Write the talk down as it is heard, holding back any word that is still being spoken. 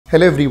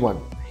Hello everyone,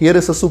 here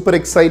is a super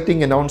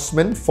exciting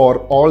announcement for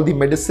all the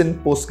medicine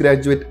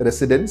postgraduate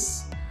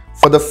residents.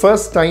 For the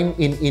first time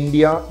in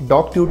India,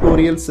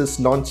 DocTutorials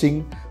is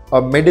launching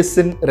a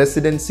medicine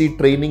residency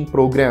training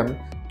program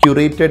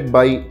curated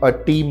by a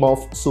team of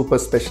super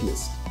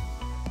specialists.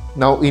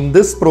 Now in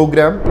this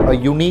program, a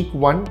unique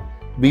one,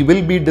 we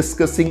will be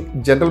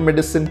discussing general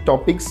medicine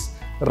topics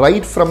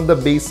right from the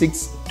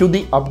basics to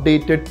the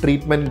updated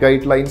treatment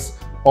guidelines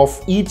of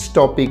each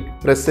topic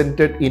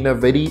presented in a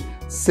very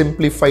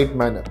simplified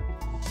manner.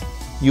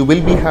 You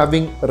will be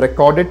having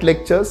recorded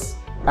lectures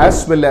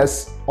as well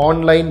as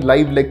online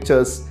live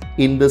lectures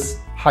in this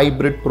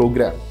hybrid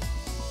program.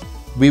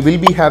 We will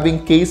be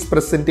having case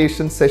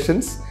presentation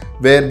sessions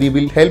where we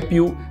will help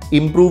you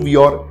improve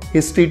your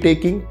history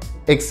taking,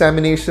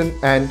 examination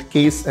and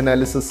case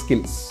analysis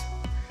skills.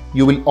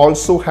 You will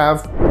also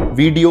have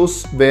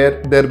videos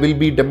where there will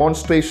be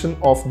demonstration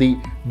of the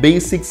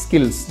basic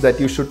skills that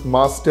you should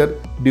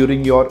master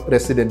during your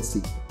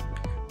residency.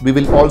 We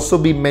will also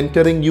be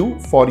mentoring you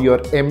for your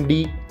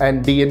MD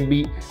and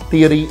DNB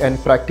theory and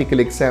practical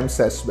exams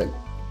as well.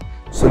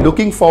 So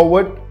looking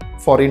forward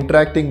for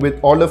interacting with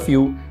all of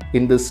you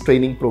in this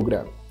training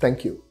program.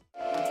 Thank you.